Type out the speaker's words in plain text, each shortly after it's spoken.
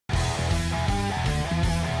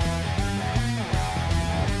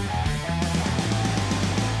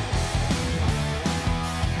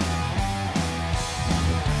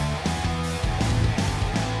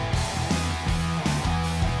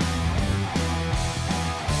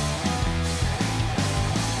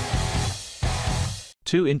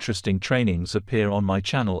2 interesting trainings appear on my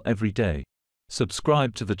channel every day.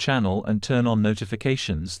 Subscribe to the channel and turn on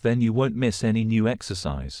notifications, then you won't miss any new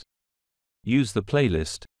exercise. Use the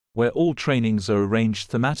playlist, where all trainings are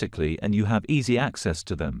arranged thematically and you have easy access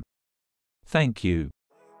to them. Thank you.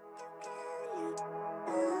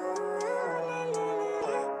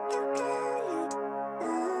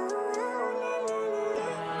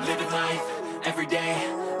 Living life, every day,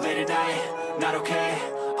 late at night, not okay.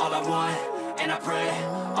 All I want, and I pray,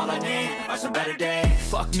 all I need are some better days.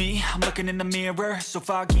 Fuck me, I'm looking in the mirror, so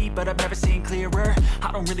foggy, but I've never seen clearer.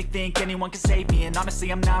 I don't really think anyone can save me, and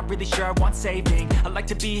honestly I'm not really sure I want saving. I like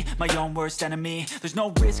to be my own worst enemy. There's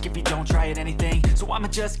no risk if you don't try at anything, so I'ma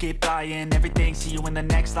just keep buying everything. See you in the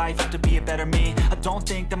next life, have to be a better me. I don't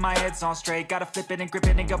think that my head's on straight, gotta flip it and grip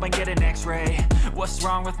it and go and get an x-ray. What's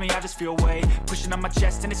wrong with me? I just feel weight pushing on my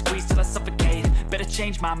chest and it squeezes till I suffocate. Better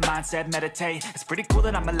change my mindset, meditate. It's pretty cool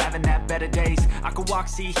that I'm alive and have better days. I could walk,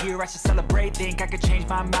 see, hear, I should celebrate. Think I could change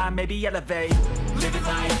my mind, maybe elevate. Living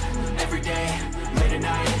life, every day, late at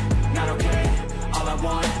night, not okay. All I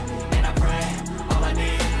want, and I pray, all I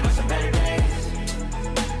need are some better days.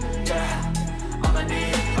 Yeah, all I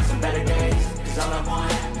need are some better days. Cause all I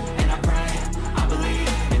want, and I pray, I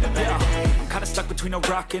believe in the better days. I'm kinda stuck between a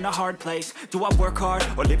rock and a hard place. Do I work hard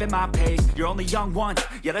or live at my pace? You're only young once,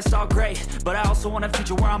 yeah that's all great, but I also want a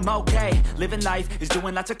future where I'm okay. Living life is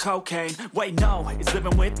doing lots of cocaine. Wait no, it's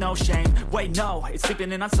living with no shame. Wait no, it's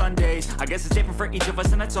sleeping in on Sundays. I guess it's different for each of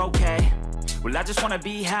us and that's okay. Well I just wanna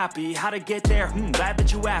be happy, how to get there? Glad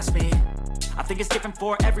that you asked me. I think it's different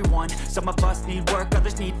for everyone. Some of us need work,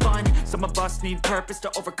 others need fun. Some of us need purpose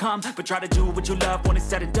to overcome. But try to do what you love when it's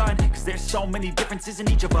said and done. Cause there's so many differences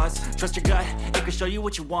in each of us. Trust your gut, it can show you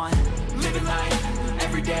what you want. Living life,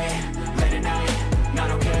 every day, late at night,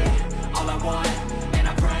 not okay. All I want, and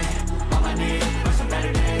I pray, all I need are some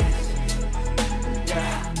better days.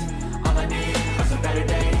 Yeah, all I need are some better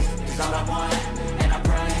days. Cause all I want, and I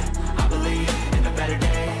pray, I believe in the better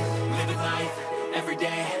days. Living life, every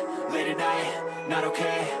day, late at night, not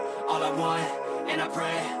okay. All I want, and I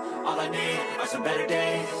pray, all I need are some better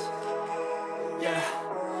days. Yeah,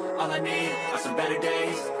 all I need are some better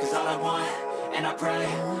days. Cause all I want, and I pray,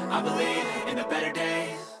 I believe in the better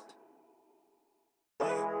days.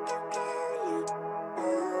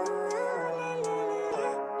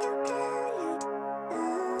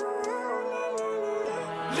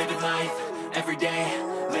 Living life, every day,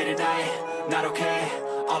 late at night, not okay.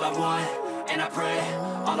 All I want, and I pray,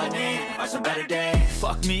 all I need are some better days.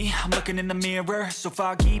 Fuck me, I'm looking in the mirror, so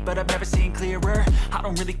foggy, but I've never seen clearer. I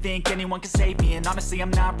don't really think anyone can save me, and honestly I'm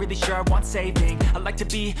not really sure I want saving. I like to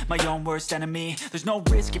be my own worst enemy. There's no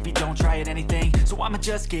risk if you don't try at anything, so I'ma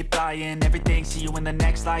just keep buying everything. See you in the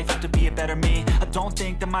next life, have to be a better me. I don't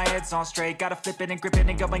think that my head's on straight, gotta flip it and grip it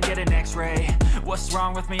and go and get an x-ray. What's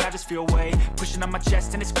wrong with me? I just feel weight pushing on my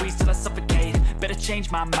chest and it squeezes till I suffocate. Better change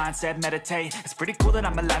my mindset, meditate. It's pretty cool that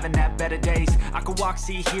I'm alive and have better days. I could walk,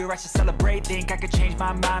 see, hear, I should celebrate. Think I could change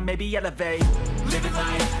my mind, maybe elevate. Living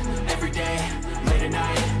life, every day, late at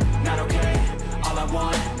night, not okay. All I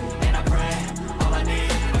want, and I pray, all I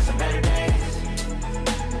need are some better days.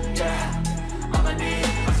 Yeah, all I need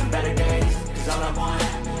are some better days. Cause all I want,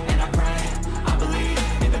 and I pray, I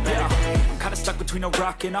believe in the better days. I'm kinda stuck between a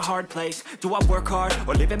rock and a hard place. Do I work hard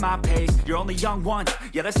or live at my pace? You're only young once,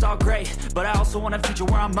 yeah that's all great, but I also want a future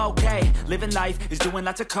where I'm okay. Living life is doing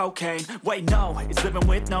lots of cocaine. Wait no, it's living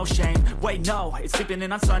with no shame. Wait no, it's sleeping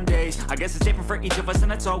in on Sundays. I guess it's different for each of us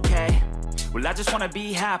and that's okay. Well I just wanna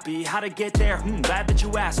be happy, how to get there? Glad that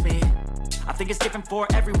you asked me. I think it's different for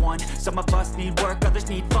everyone. Some of us need work, others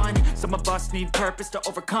need fun. Some of us need purpose to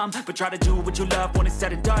overcome. But try to do what you love when it's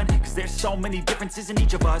said and done. Cause there's so many differences in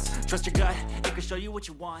each of us. Trust your gut, it can show you what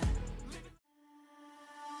you want.